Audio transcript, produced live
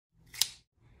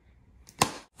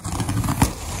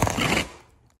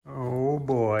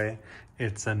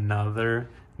It's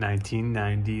another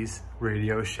 1990s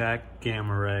Radio Shack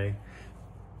gamma ray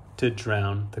to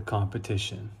drown the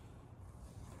competition.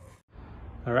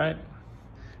 All right,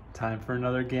 time for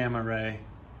another gamma ray.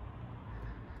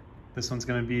 This one's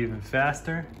gonna be even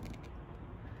faster,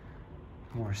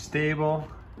 more stable,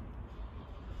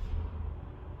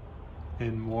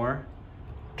 and more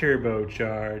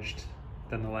turbocharged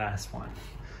than the last one.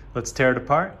 Let's tear it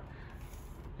apart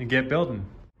and get building.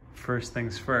 First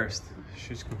things first,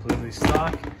 she's completely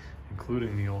stock,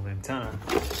 including the old antenna.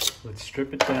 Let's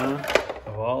strip it down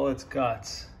of all its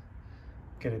guts,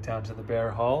 get it down to the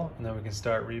bare hull, and then we can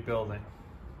start rebuilding.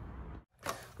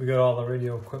 We got all the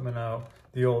radio equipment out,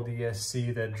 the old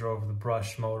ESC that drove the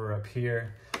brush motor up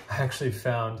here. I actually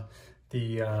found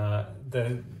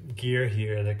the gear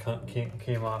here that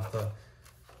came off the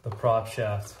prop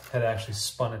shaft had actually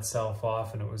spun itself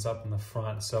off and it was up in the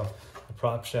front. So the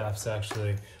prop shaft's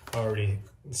actually already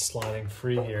sliding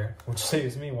free here, which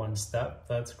saves me one step.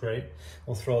 That's great.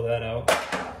 We'll throw that out.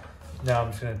 Now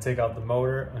I'm just gonna take out the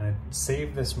motor and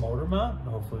save this motor mount.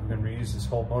 Hopefully we can reuse this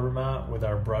whole motor mount with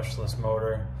our brushless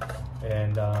motor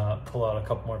and pull out a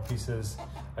couple more pieces.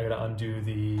 I gotta undo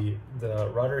the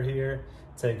rudder here,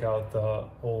 take out the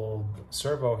old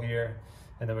servo here,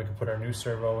 and then we can put our new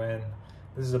servo in.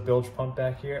 This is a bilge pump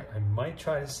back here. I might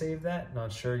try to save that,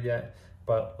 not sure yet,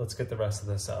 but let's get the rest of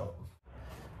this out.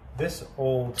 This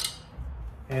old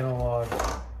analog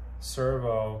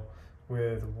servo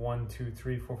with 1, 2,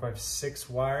 3, 4, 5, 6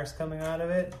 wires coming out of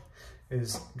it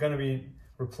is gonna be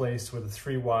replaced with a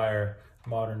 3-wire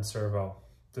modern servo.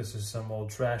 This is some old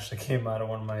trash that came out of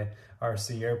one of my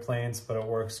RC airplanes, but it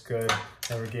works good,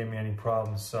 never gave me any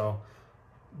problems. So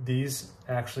these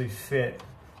actually fit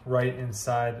right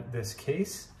inside this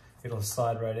case. It'll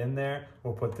slide right in there.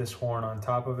 We'll put this horn on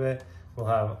top of it. We'll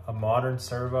have a modern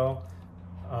servo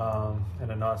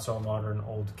and a not so modern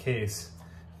old case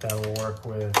that will work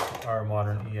with our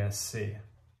modern ESC.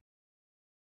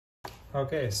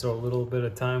 Okay, so a little bit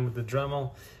of time with the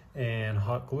Dremel and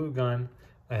hot glue gun.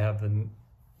 I have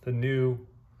the new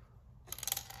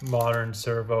modern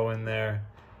servo in there,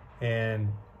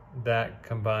 and that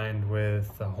combined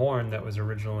with the horn that was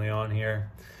originally on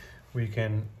here, we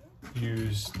can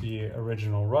use the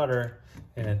original rudder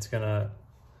and it's gonna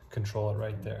control it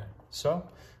right there. So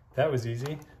that was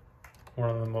easy. One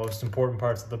of the most important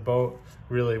parts of the boat,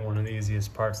 really one of the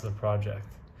easiest parts of the project.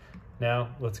 Now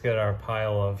let's get our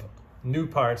pile of new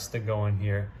parts to go in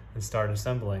here and start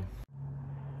assembling.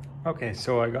 Okay,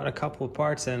 so I got a couple of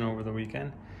parts in over the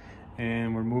weekend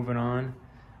and we're moving on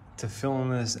to filling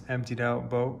this emptied out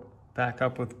boat back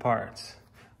up with parts.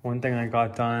 One thing I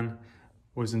got done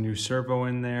was a new servo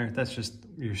in there. That's just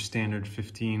your standard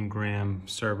 15-gram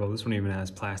servo. This one even has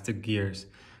plastic gears.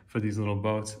 For these little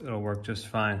boats, it'll work just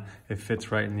fine. It fits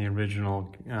right in the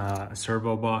original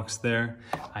servo box there.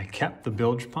 I kept the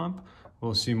bilge pump.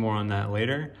 We'll see more on that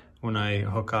later when I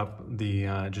hook up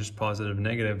the just positive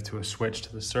negative to a switch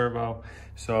to the servo.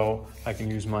 So I can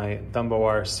use my Dumbo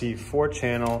RC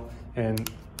 4-channel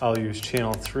and I'll use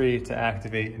channel 3 to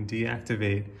activate and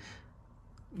deactivate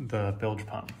the bilge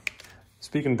pump.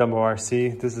 Speaking of Dumbo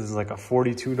RC, this is like a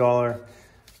 $42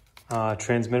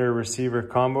 transmitter receiver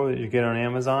combo that you get on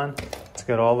Amazon. It's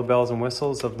got all the bells and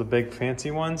whistles of the big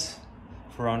fancy ones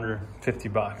for under 50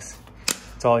 bucks.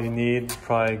 It's all you need.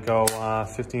 Probably go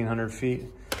 1,500 feet.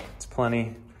 It's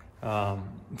plenty.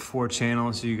 4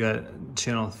 channels. You got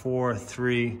channel 4,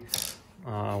 3,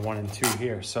 1 and 2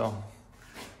 here. So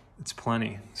it's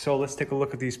plenty. So let's take a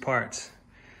look at these parts.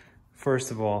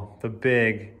 First of all, the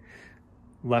big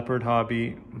Leopard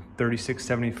Hobby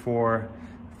 3674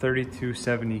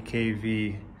 3270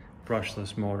 kV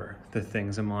brushless motor. The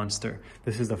thing's a monster.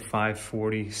 This is the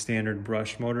 540 standard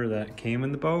brush motor that came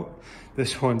in the boat.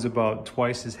 This one's about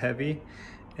twice as heavy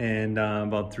and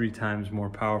about 3 times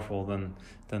more powerful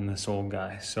than this old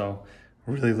guy. So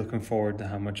really looking forward to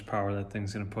how much power that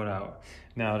thing's gonna put out.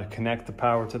 Now to connect the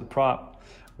power to the prop,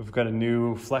 we've got a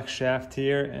new flex shaft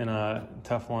here and a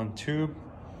Teflon tube.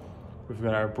 We've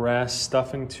got our brass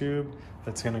stuffing tube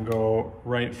that's gonna go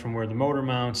right from where the motor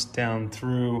mounts down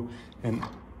through and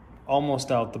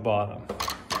almost out the bottom.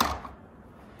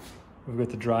 We've got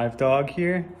the drive dog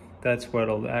here. That's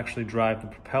what'll actually drive the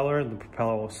propeller. The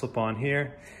propeller will slip on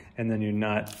here and then your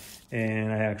nut.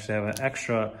 And I actually have an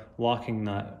extra locking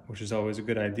nut, which is always a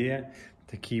good idea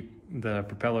to keep the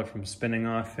propeller from spinning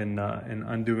off and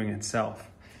undoing itself.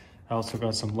 I also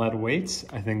got some lead weights.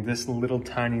 I think this little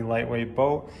tiny lightweight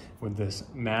boat with this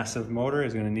massive motor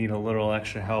is gonna need a little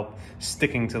extra help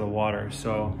sticking to the water.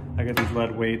 So I got these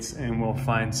lead weights and we'll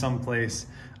find some place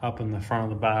up in the front of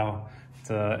the bow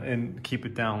to keep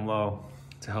it down low.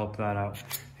 to help that out.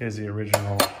 Here's the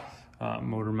original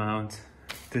motor mount.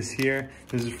 This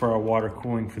is for our water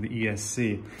cooling for the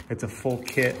ESC. It's a full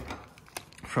kit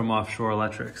from Offshore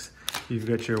Electrics. You've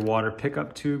got your water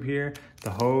pickup tube here,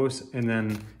 the hose, and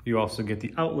then you also get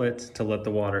the outlet to let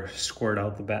the water squirt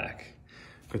out the back.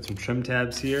 Got some trim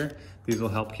tabs here. These will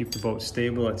help keep the boat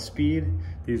stable at speed.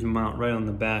 These will mount right on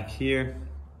the back here.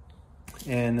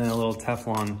 And then a little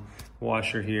Teflon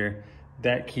washer here.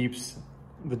 That keeps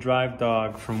the drive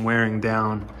dog from wearing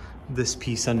down this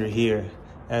piece under here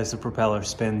as the propeller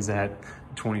spins at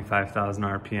 25,000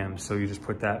 RPM. So you just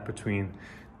put that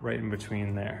right in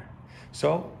between there.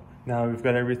 So now we've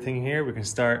got everything here, we can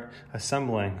start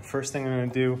assembling. First thing I'm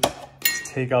gonna do is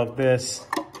take out this,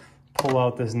 pull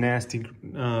out this nasty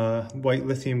white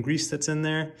lithium grease that's in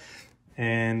there,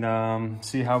 and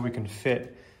see how we can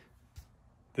fit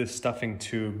this stuffing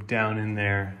tube down in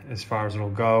there as far as it'll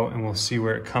go, and we'll see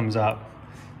where it comes up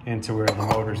into where the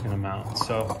motor's gonna mount.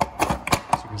 So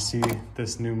as you can see,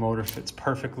 this new motor fits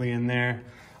perfectly in there,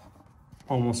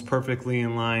 almost perfectly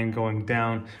in line, going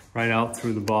down right out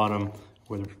through the bottom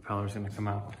where the propeller's gonna come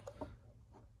out.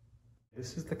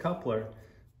 This is the coupler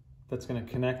that's gonna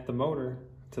connect the motor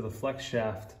to the flex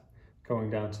shaft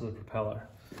going down to the propeller.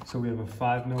 So we have a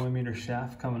 5mm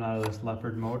shaft coming out of this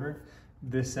Leopard motor.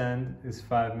 This end is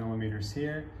 5mm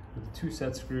here with the 2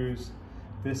 set screws.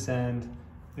 This end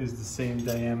is the same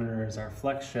diameter as our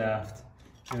flex shaft,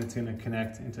 and it's gonna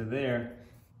connect into there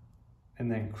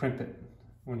and then crimp it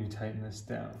when you tighten this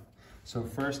down. So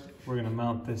first we're gonna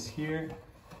mount this here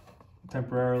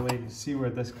temporarily, see where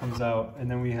this comes out, and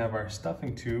then we have our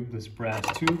stuffing tube, this brass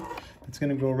tube. It's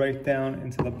gonna go right down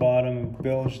into the bottom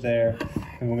bilge there,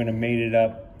 and we're gonna mate it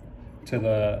up to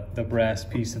the brass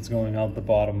piece that's going out the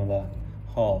bottom of the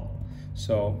hull.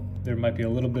 So there might be a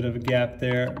little bit of a gap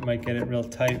there, might get it real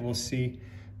tight, we'll see,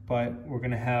 but we're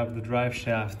gonna have the drive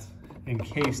shaft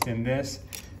encased in this,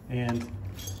 and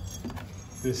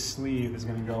this sleeve is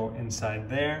gonna go inside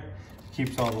there.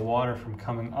 Keeps all the water from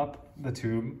coming up the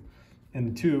tube, and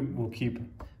the tube will keep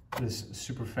this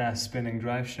super fast spinning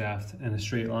drive shaft in a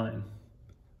straight line.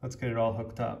 Let's get it all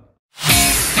hooked up.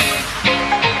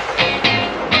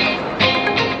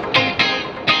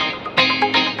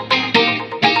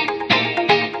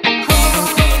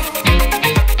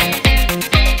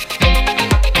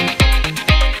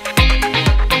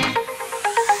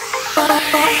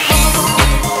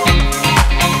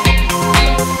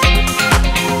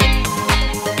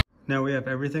 Now we have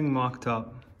everything mocked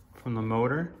up, from the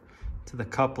motor to the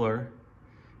coupler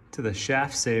to the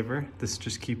shaft saver. This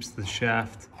just keeps the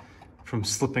shaft from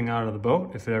slipping out of the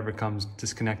boat if it ever comes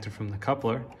disconnected from the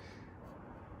coupler,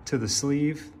 to the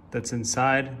sleeve that's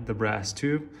inside the brass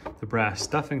tube, the brass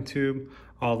stuffing tube,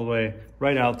 all the way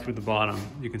right out through the bottom.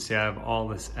 You can see I have all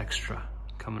this extra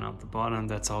coming out the bottom.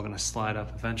 That's all gonna slide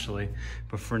up eventually.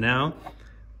 But for now,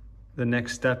 the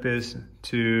next step is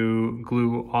to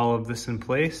glue all of this in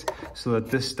place so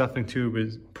that this stuffing tube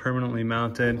is permanently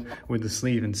mounted with the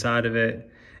sleeve inside of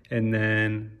it. And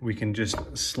then we can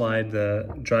just slide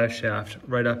the drive shaft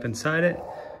right up inside it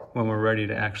when we're ready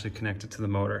to actually connect it to the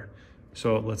motor.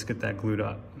 So let's get that glued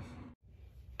up.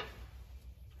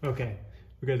 Okay,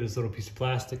 we got this little piece of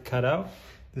plastic cut out.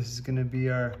 This is gonna be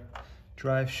our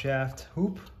drive shaft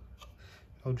hoop.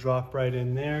 It'll drop right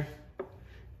in there.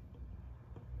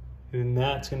 And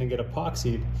that's gonna get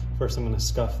epoxied. First I'm gonna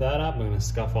scuff that up. I'm gonna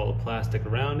scuff all the plastic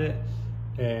around it.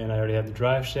 And I already have the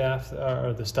drive shaft,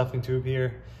 or the stuffing tube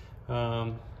here,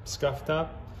 scuffed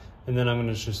up. And then I'm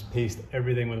gonna just paste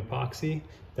everything with epoxy.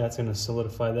 That's gonna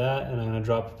solidify that. And I'm gonna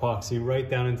drop epoxy right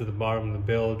down into the bottom of the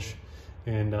bilge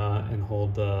and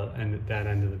hold that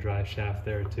end of the drive shaft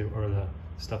there too, or the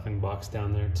stuffing box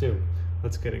down there too.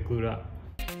 Let's get it glued up.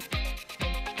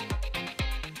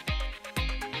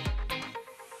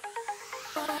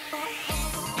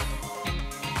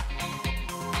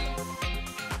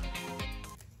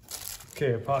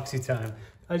 Okay, epoxy time.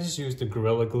 I just used a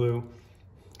Gorilla Glue.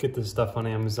 Get this stuff on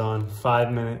Amazon,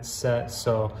 5 minutes set.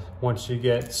 So once you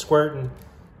get squirting,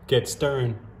 get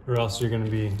stirring, or else you're gonna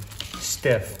be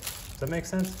stiff. Does that make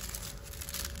sense?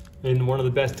 And one of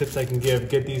the best tips I can give,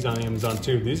 get these on Amazon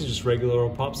too. These are just regular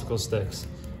old popsicle sticks.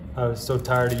 I was so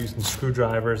tired of using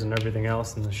screwdrivers and everything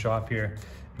else in the shop here,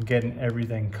 and getting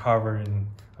everything covered in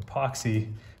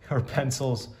epoxy or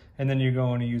pencils, and then you're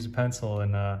going to use a pencil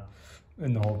and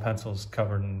the whole pencil's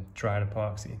covered in dried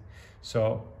epoxy.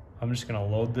 So I'm just gonna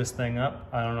load this thing up.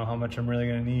 I don't know how much I'm really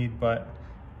gonna need, but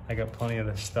I got plenty of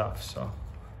this stuff, so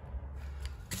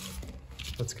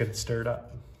let's get it stirred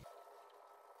up.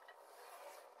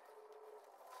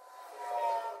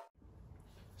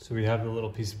 So we have the little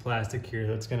piece of plastic here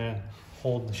that's gonna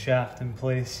hold the shaft in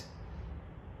place.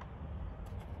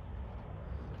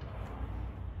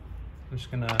 I'm just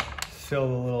gonna fill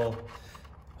the little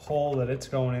hole that it's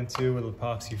going into with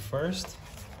epoxy first.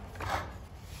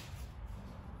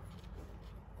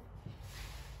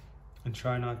 And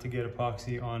try not to get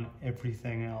epoxy on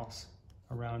everything else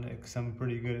around it, because I'm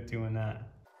pretty good at doing that.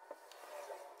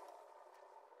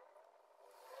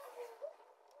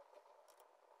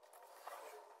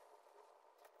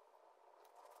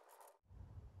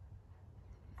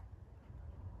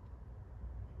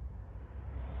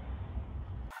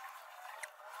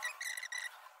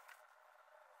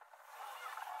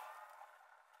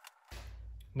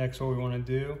 Next, what we want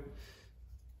to do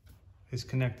is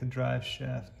connect the drive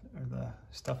shaft or the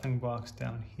stuffing box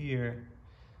down here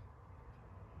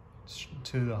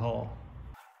to the hull.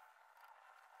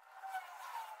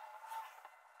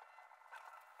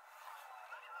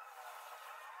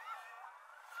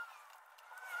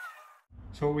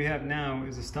 So what we have now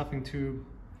is a stuffing tube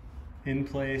in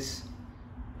place,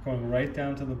 going right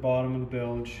down to the bottom of the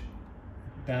bilge.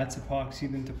 That's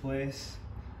epoxied into place.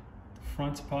 The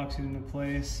front's epoxied into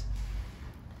place.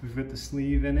 We've got the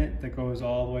sleeve in it that goes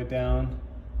all the way down,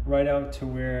 right out to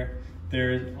where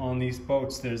there's, on these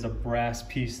boats, there's a brass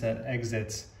piece that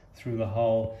exits through the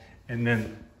hull, and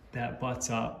then that butts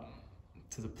up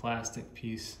to the plastic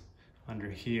piece under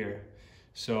here.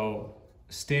 So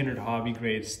standard hobby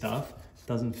grade stuff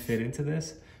doesn't fit into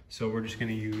this, so we're just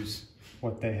gonna use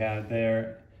what they had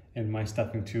there, and my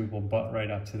stuffing tube will butt right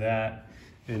up to that.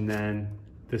 And then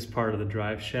this part of the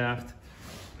drive shaft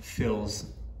fills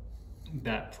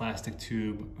that plastic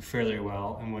tube fairly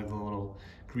well, and with a little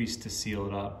grease to seal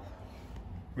it up.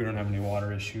 We don't have any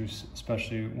water issues,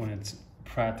 especially when it's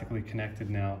practically connected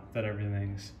now that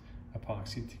everything's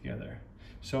epoxied together.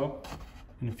 So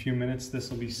in a few minutes this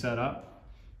will be set up,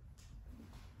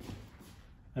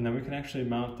 and then we can actually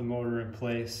mount the motor in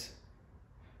place,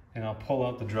 and I'll pull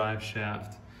out the drive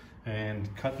shaft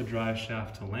and cut the drive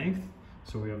shaft to length,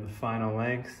 so we have the final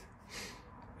length.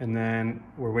 And then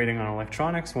we're waiting on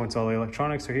electronics. Once all the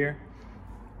electronics are here,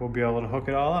 we'll be able to hook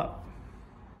it all up.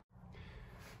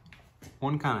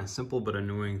 One kind of simple but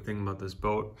annoying thing about this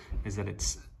boat is that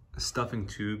it's a stuffing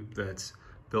tube that's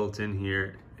built in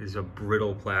here is a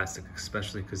brittle plastic,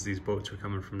 especially because these boats are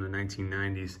coming from the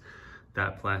 1990s.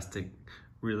 That plastic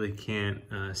really can't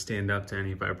stand up to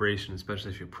any vibration,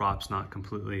 especially if your prop's not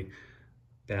completely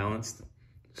balanced.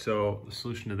 So the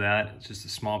solution to that is just a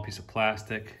small piece of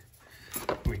plastic.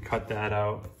 We cut that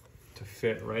out to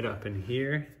fit right up in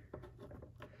here,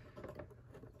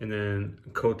 and then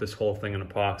coat this whole thing in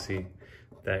epoxy.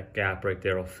 That gap right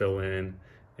there will fill in.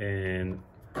 And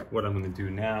what I'm going to do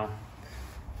now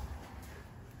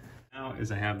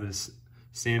is I have this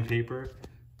sandpaper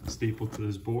stapled to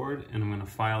this board, and I'm going to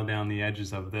file down the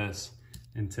edges of this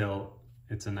until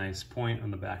it's a nice point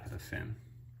on the back of the fin.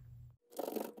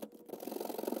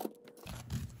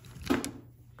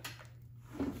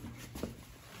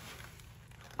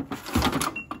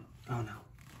 Oh no.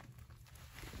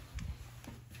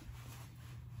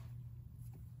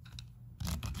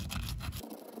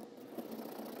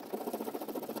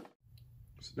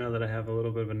 So now that I have a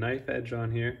little bit of a knife edge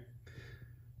on here,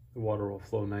 the water will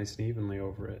flow nice and evenly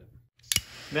over it.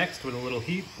 Next, with a little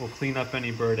heat, we'll clean up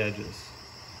any burred edges.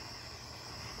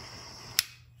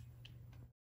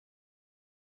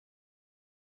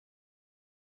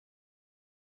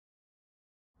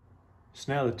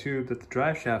 So now the tube that the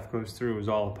drive shaft goes through is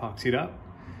all epoxied up.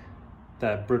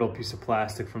 That brittle piece of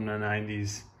plastic from the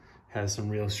 90s has some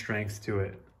real strength to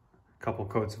it. A couple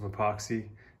coats of epoxy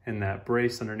and that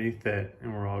brace underneath it,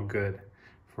 and we're all good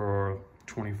for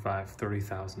 25,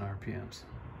 30,000 RPMs.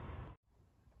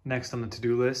 Next on the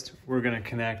to-do list, we're gonna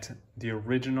connect the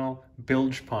original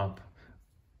bilge pump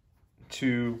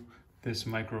to this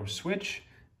micro switch,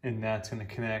 and that's gonna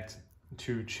connect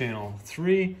to channel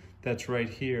 3 that's right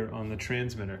here on the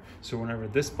transmitter. So whenever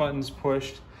this button's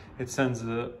pushed, it sends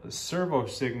a servo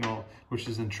signal, which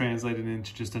is then translated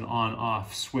into just an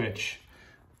on-off switch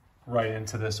right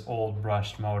into this old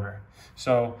brushed motor.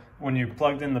 So when you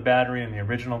plugged in the battery in the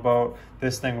original boat,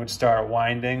 this thing would start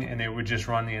winding and it would just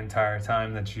run the entire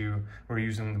time that you were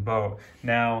using the boat.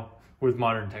 Now, with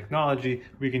modern technology,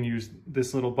 we can use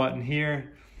this little button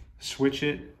here, switch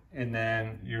it, and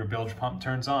then your bilge pump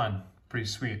turns on. Pretty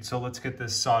sweet. So let's get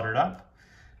this soldered up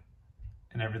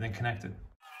and everything connected.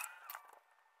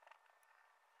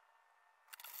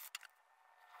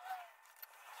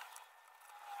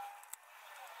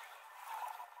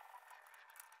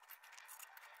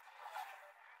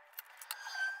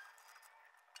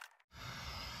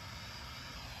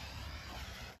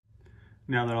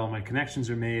 Now that all my connections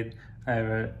are made, I have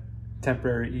a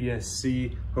temporary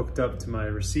ESC hooked up to my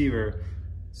receiver.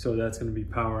 So that's going to be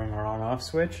powering our on-off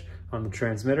switch on the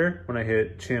transmitter. When I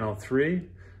hit channel 3,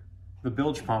 the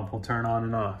bilge pump will turn on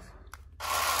and off.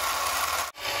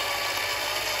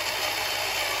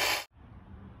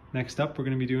 Next up, we're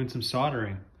going to be doing some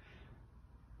soldering.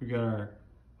 We got our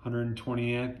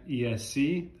 120 amp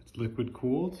ESC, that's liquid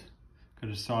cooled.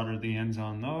 Going to solder the ends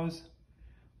on those.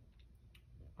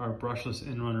 Our brushless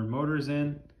in-runner motors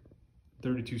in,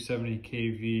 3270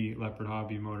 kV Leopard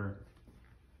Hobby motor.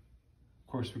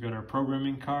 Of course, we got our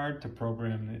programming card to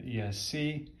program the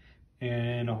ESC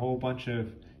and a whole bunch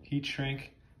of heat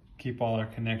shrink. Keep all our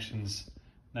connections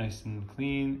nice and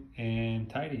clean and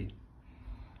tidy.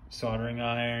 Soldering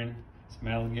iron, some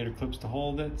alligator clips to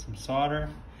hold it, some solder.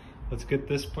 Let's get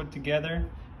this put together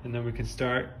and then we can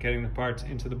start getting the parts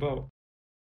into the boat.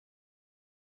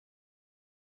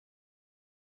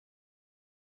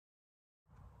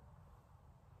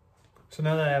 So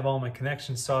now that I have all my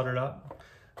connections soldered up,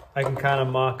 I can kind of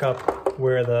mock up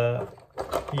where the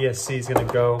ESC is going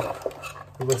to go.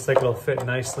 It looks like it'll fit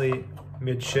nicely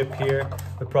midship here.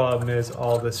 The problem is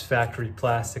all this factory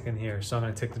plastic in here. So I'm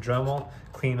going to take the Dremel,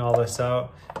 clean all this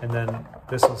out, and then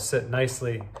this will sit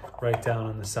nicely right down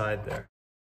on the side there.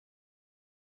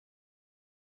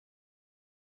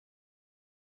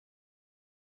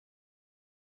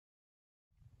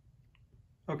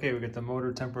 Okay, we got the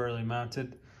motor temporarily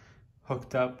mounted,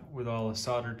 hooked up with all the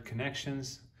soldered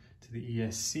connections to the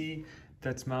ESC.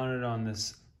 That's mounted on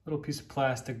this little piece of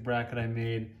plastic bracket I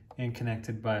made and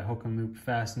connected by hook and loop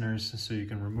fasteners so you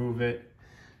can remove it.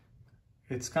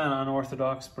 It's kind of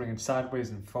unorthodox putting it sideways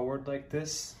and forward like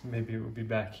this. Maybe it would be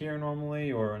back here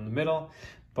normally or in the middle,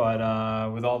 but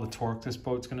with all the torque this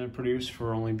boat's going to produce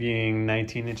for only being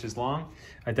 19 inches long,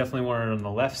 I definitely want it on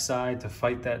the left side to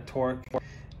fight that torque.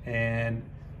 And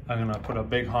I'm going to put a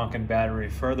big honking battery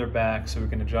further back so we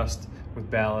can adjust with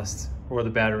ballast or the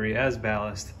battery as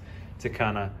ballast to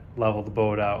kind of level the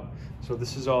boat out. So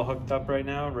this is all hooked up right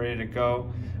now, ready to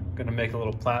go. I'm going to make a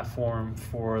little platform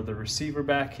for the receiver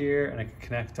back here, and I can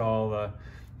connect all the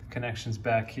connections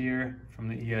back here from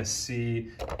the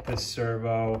ESC, this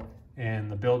servo,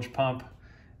 and the bilge pump.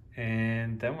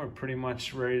 And then we're pretty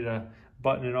much ready to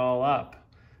button it all up.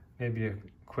 Maybe a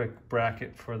quick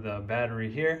bracket for the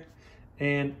battery here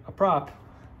and a prop,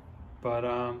 but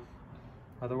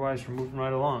otherwise we're moving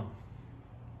right along.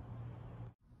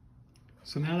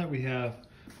 So now that we have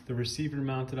the receiver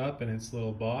mounted up in its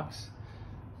little box,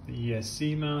 the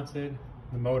ESC mounted,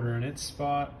 the motor in its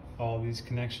spot, all these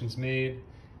connections made,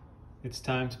 it's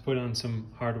time to put on some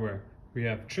hardware. We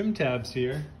have trim tabs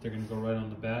here. They're going to go right on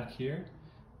the back here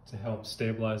to help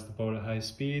stabilize the boat at high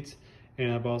speeds.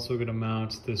 And I'm also going to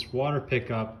mount this water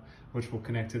pickup, which will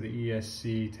connect to the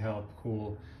ESC to help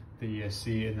cool the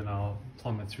ESC, and then I'll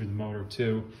plumb it through the motor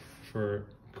too for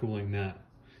cooling that.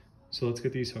 So let's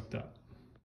get these hooked up.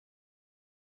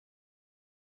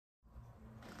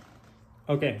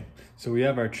 Okay, so we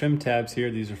have our trim tabs here.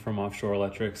 These are from Offshore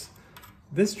Electrics.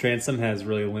 This transom has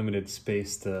really limited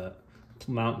space to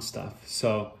mount stuff.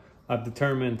 So I've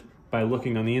determined by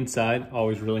looking on the inside,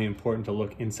 always really important to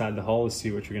look inside the hull to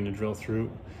see what you're going to drill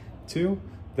through to,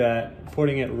 that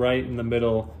putting it right in the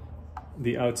middle,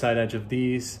 the outside edge of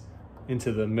these,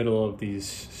 into the middle of these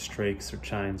strakes or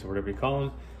chines or whatever you call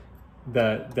them,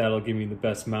 that'll give me the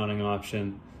best mounting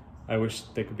option. I wish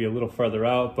they could be a little further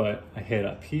out, but I hit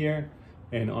up here,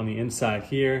 and on the inside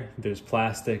here, there's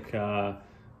plastic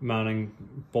mounting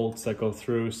bolts that go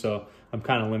through, so I'm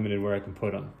kind of limited where I can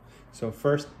put them. So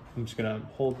first, I'm just gonna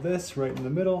hold this right in the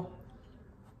middle,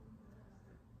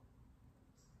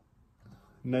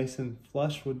 nice and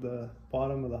flush with the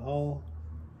bottom of the hull,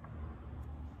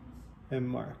 and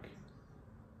mark.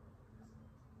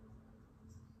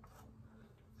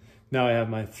 Now I have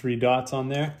my 3 dots on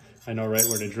there. I know right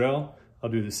where to drill. I'll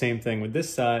do the same thing with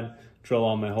this side, drill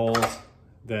all my holes,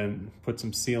 then put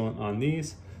some sealant on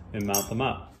these and mount them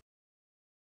up.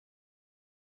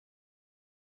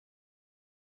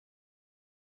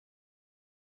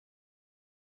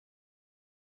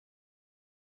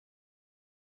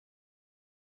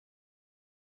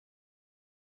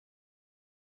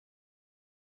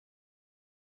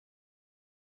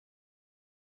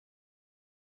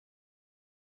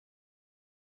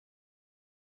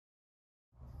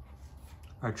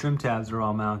 Our trim tabs are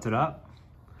all mounted up.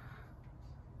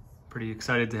 Pretty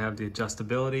excited to have the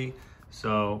adjustability.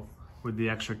 So with the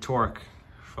extra torque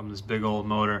from this big old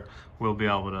motor, we'll be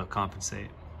able to compensate.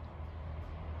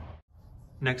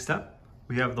 Next up,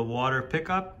 we have the water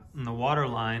pickup and the water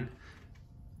line.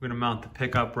 We're gonna mount the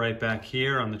pickup right back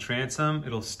here on the transom.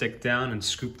 It'll stick down and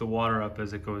scoop the water up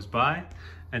as it goes by.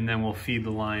 and then we'll feed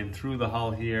the line through the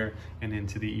hull here and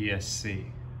into the ESC.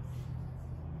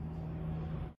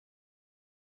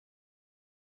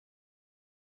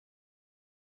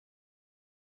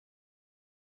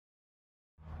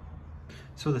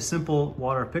 So the simple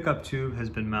water pickup tube has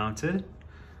been mounted.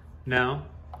 Now,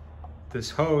 this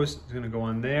hose is going to go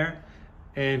on there,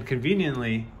 and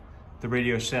conveniently, the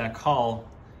Radio Shack hull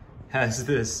has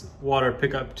this water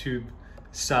pickup tube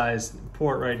size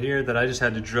port right here that I just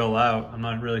had to drill out. I'm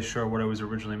not really sure what it was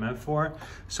originally meant for.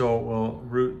 So we'll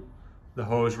route the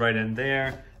hose right in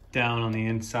there, down on the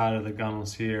inside of the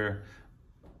gunnels here,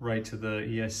 right to the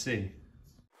ESC.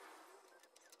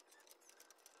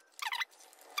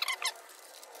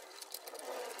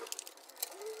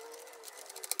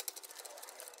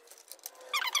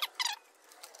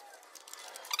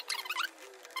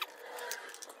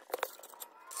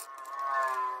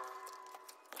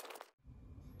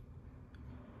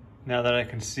 Now that I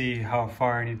can see how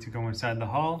far I need to go inside the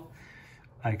hull,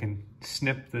 I can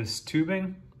snip this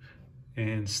tubing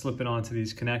and slip it onto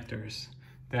these connectors.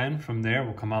 Then from there,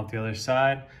 we'll come out the other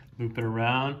side, loop it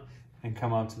around, and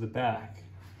come out to the back.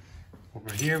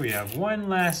 Over here, we have one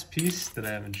last piece that I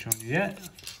haven't shown you yet.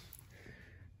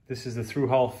 This is the through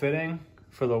hull fitting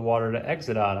for the water to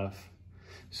exit out of.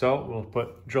 So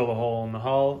we'll drill the hole in the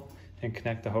hull and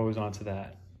connect the hose onto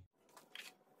that.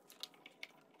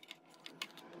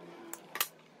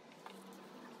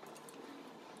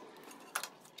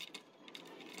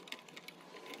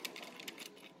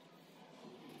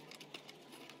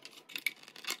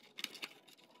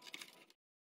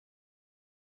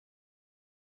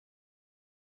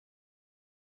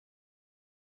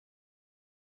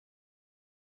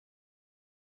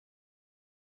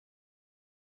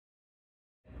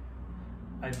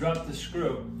 I dropped the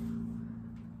screw,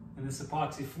 and this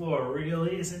epoxy floor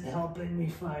really isn't helping me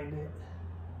find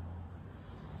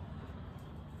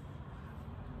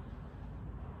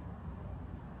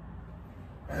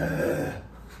it.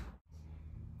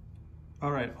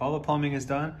 All right, all the plumbing is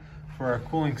done for our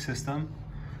cooling system,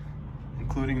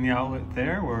 including the outlet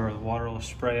there where the water will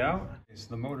spray out. Okay, so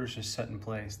the motor's just set in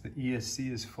place. The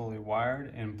ESC is fully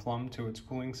wired and plumbed to its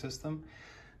cooling system.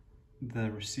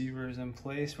 The receiver is in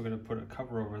place. We're going to put a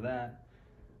cover over that.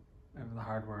 I have the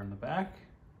hardware in the back.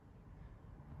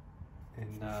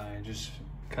 And I just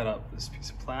cut out this piece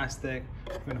of plastic.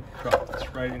 I'm going to drop this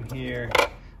right in here.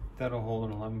 That'll hold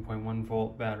an 11.1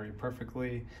 volt battery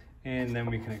perfectly. And then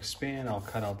we can expand. I'll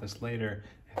cut out this later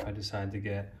if I decide to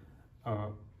get a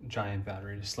giant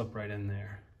battery to slip right in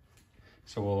there.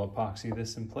 So we'll epoxy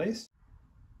this in place.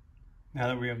 Now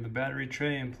that we have the battery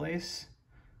tray in place,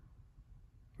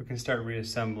 we can start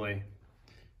reassembly.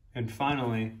 And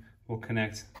finally, we'll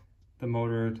connect the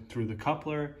motor through the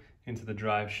coupler into the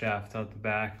drive shaft out the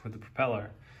back with the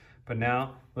propeller. But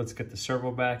now, let's get the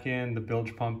servo back in, the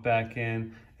bilge pump back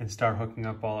in, and start hooking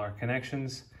up all our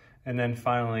connections. And then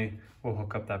finally, we'll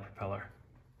hook up that propeller.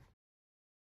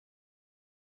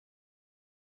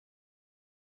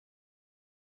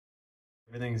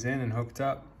 Everything's in and hooked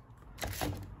up.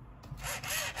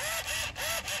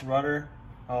 Rudder,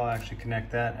 I'll actually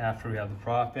connect that after we have the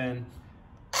prop in.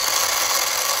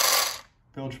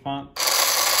 Bilge pump,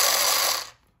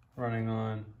 running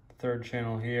on the third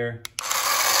channel here.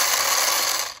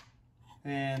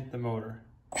 And the motor.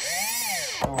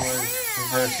 Don't worry,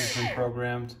 reverse has been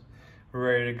programmed.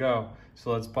 We're ready to go.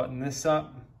 So let's button this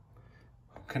up,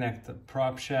 connect the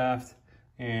prop shaft,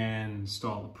 and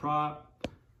install the prop.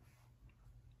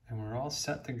 And we're all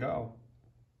set to go.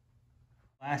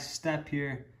 Last step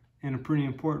here, and a pretty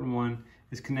important one,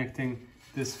 is connecting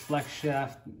this flex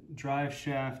shaft, drive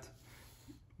shaft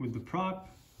with the prop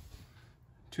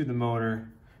to the motor.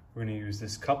 We're going to use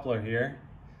this coupler here.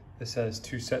 This has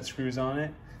 2 set screws on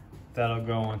it. That'll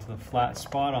go onto the flat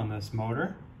spot on this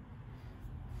motor.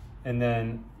 And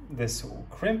then this will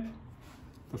crimp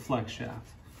the flex shaft.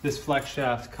 This flex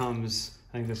shaft comes,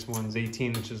 I think this one's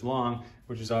 18 inches long,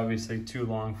 which is obviously too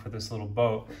long for this little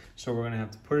boat. So we're going to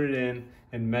have to put it in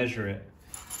and measure it.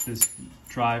 This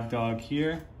drive dog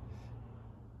here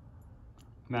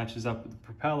matches up with the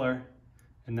propeller,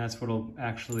 and that's what will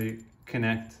actually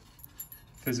connect,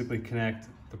 physically connect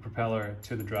the propeller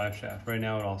to the drive shaft. Right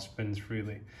now it all spins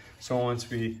freely. So once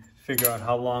we figure out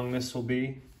how long this will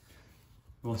be,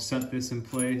 we'll set this in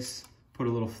place, put a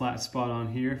little flat spot on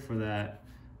here for that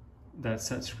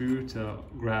set screw to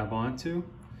grab onto,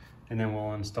 and then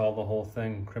we'll install the whole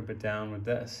thing and crimp it down with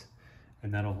this,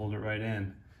 and that'll hold it right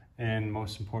in. And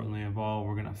most importantly of all,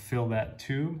 we're gonna fill that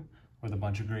tube with a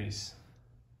bunch of grease.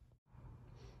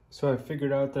 So I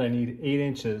figured out that I need 8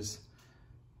 inches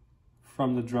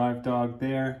from the drive dog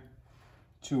there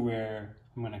to where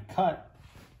I'm gonna cut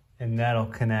and that'll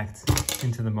connect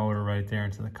into the motor right there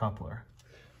into the coupler.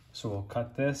 So we'll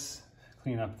cut this,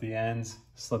 clean up the ends,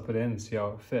 slip it in and see how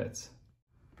it fits.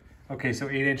 Okay, so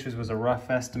 8 inches was a rough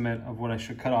estimate of what I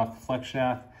should cut off the flex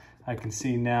shaft. I can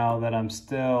see now that I'm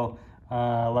still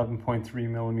 11.3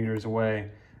 millimeters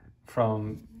away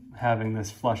from having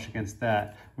this flush against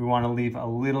that. We want to leave a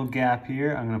little gap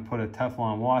here. I'm going to put a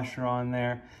Teflon washer on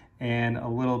there and a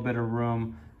little bit of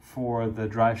room for the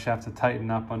drive shaft to tighten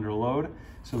up under load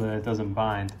so that it doesn't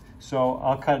bind. So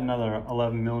I'll cut another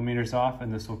 11 millimeters off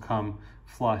and this will come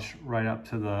flush right up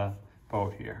to the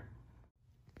boat here.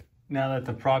 Now that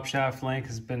the prop shaft length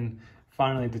has been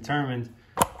finally determined,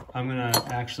 I'm gonna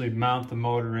actually mount the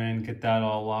motor in, get that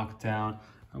all locked down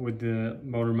with the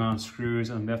motor mount screws.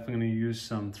 I'm definitely gonna use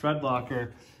some thread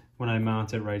locker when I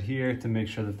mount it right here to make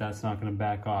sure that that's not gonna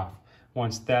back off.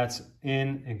 Once that's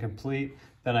in and complete,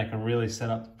 then I can really set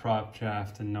up the prop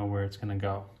shaft and know where it's gonna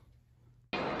go.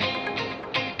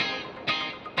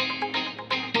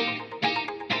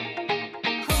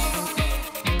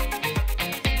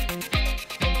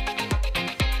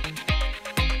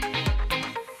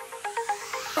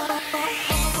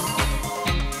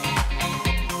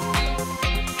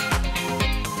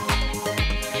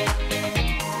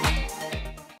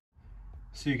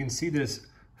 So you can see this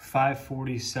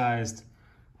 540 sized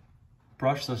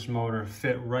brushless motor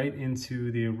fit right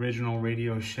into the original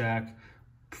Radio Shack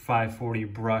 540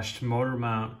 brushed motor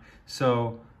mount.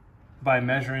 So by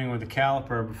measuring with a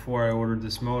caliper before I ordered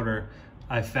this motor,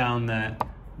 I found that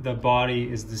the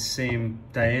body is the same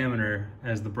diameter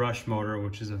as the brush motor,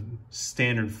 which is a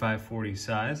standard 540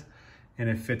 size, and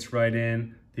it fits right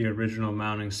in the original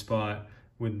mounting spot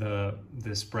with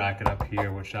this bracket up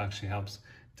here, which actually helps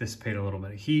dissipate a little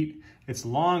bit of heat. It's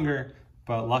longer,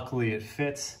 but luckily it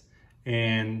fits,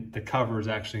 and the cover is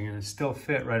actually going to still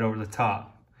fit right over the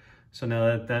top. So now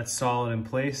that that's solid in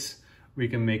place, we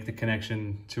can make the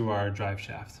connection to our drive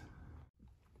shaft.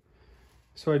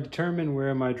 So I determined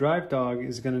where my drive dog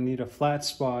is going to need a flat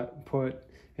spot put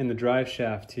in the drive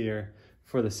shaft here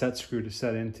for the set screw to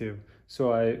set into.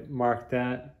 So I marked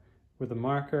that with a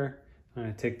marker, and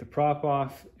I take the prop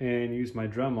off and use my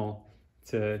Dremel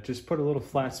to just put a little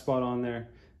flat spot on there,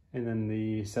 and then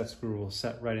the set screw will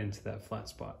set right into that flat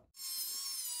spot.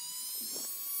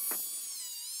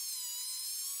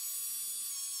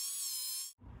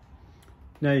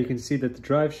 Now you can see that the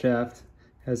drive shaft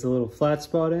has a little flat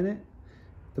spot in it.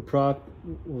 The prop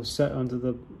will set onto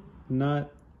the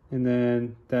nut, and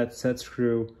then that set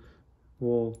screw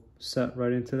will set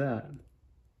right into that.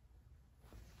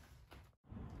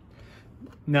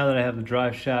 Now that I have the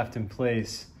drive shaft in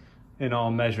place and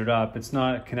all measured up, it's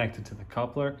not connected to the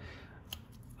coupler.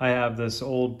 I have this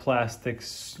old plastic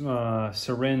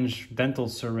syringe, dental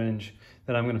syringe,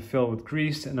 that I'm going to fill with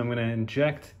grease, and I'm going to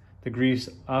inject the grease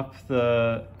up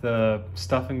the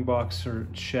stuffing box or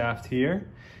shaft here,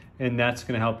 and that's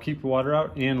going to help keep water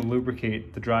out and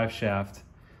lubricate the drive shaft.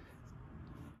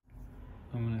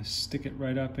 I'm going to stick it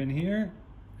right up in here,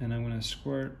 and I'm going to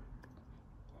squirt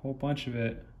a whole bunch of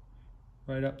it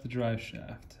right up the drive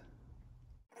shaft.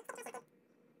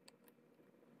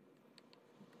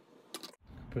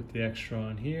 Put the extra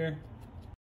on here.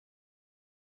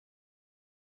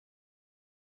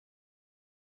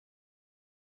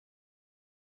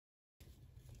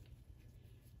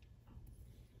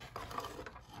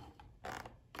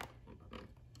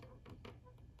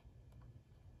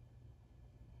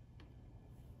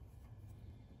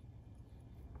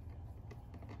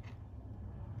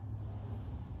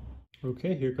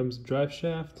 Okay, here comes the drive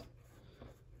shaft,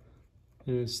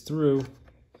 and it's through,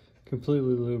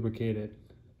 completely lubricated.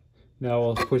 Now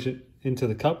we'll push it into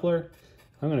the coupler.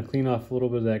 I'm going to clean off a little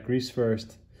bit of that grease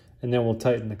first, and then we'll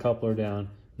tighten the coupler down,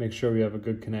 make sure we have a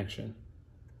good connection.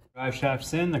 Drive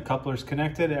shaft's in, the coupler's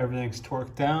connected, everything's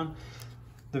torqued down.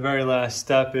 The very last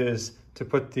step is to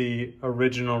put the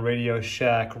original Radio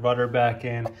Shack rudder back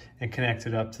in and connect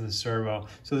it up to the servo.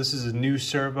 So this is a new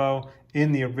servo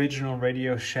in the original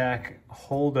Radio Shack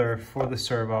holder for the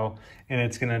servo, and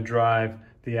it's going to drive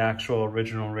the actual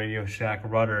original Radio Shack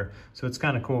rudder. So it's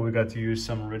kind of cool. We got to use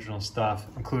some original stuff,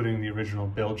 including the original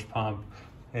bilge pump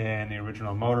and the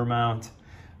original motor mount.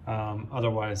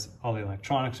 Otherwise, all the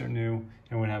electronics are new,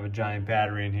 and we have a giant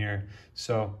battery in here.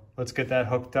 So let's get that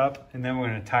hooked up, and then we're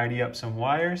going to tidy up some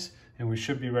wires, and we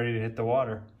should be ready to hit the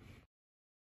water.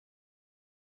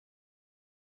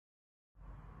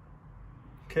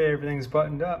 Okay, everything's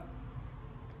buttoned up.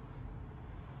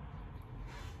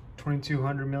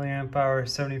 2200 milliamp hour,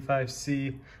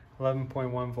 75C,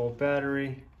 11.1 volt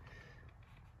battery.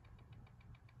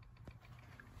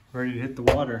 Ready to hit the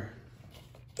water.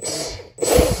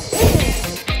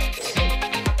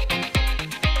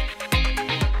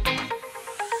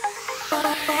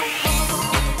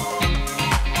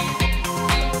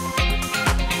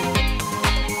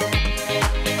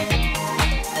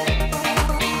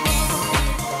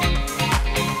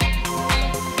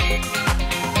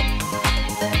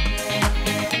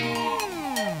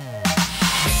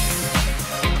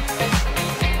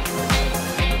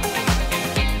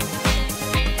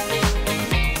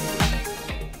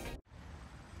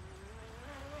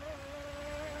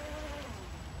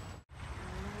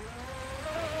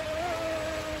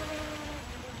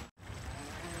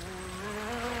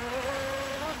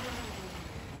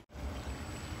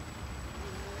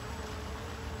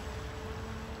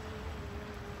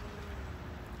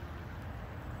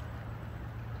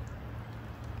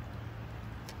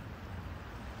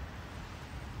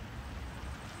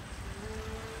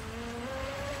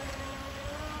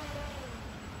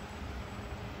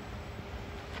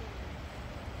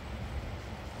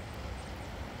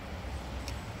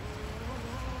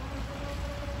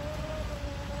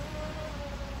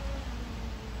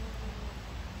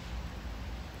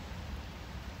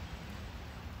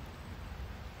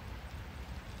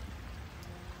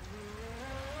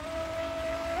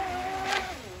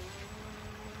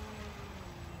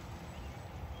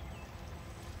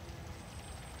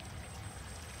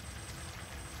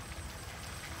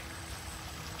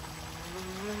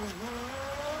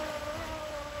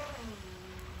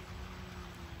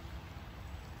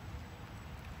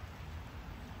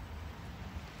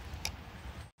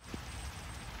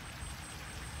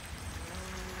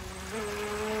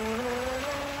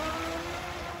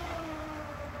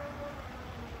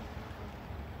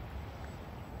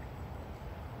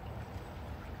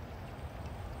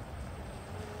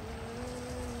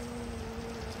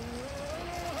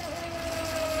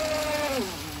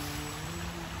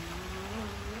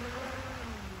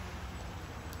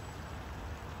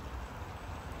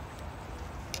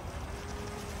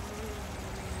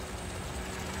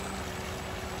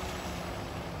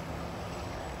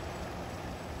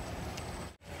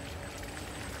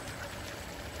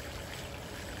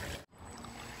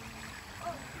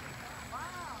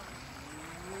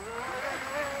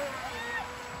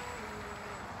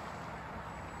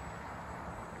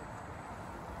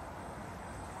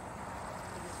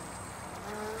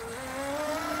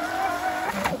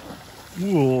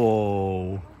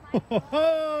 Whoa.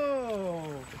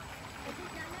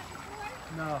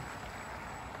 No.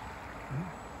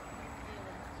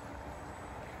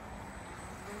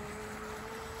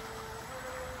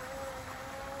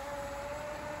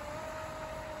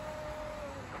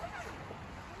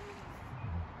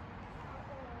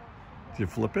 Did you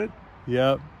flip it?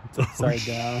 Yep, it's upside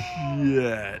down.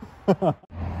 Yeah.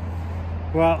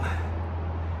 Well,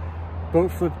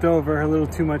 boat flipped over, a little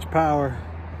too much power.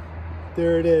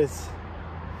 There it is.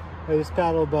 I just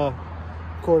paddled about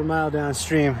a quarter mile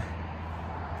downstream,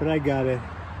 but I got it.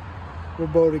 We're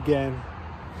boat again.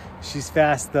 She's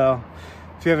fast though.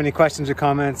 If you have any questions or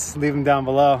comments, leave them down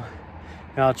below,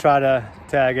 and I'll try to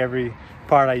tag every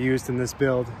part I used in this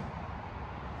build.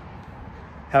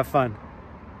 Have fun.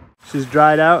 She's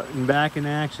dried out and back in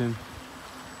action.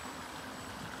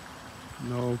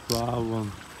 No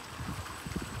problem.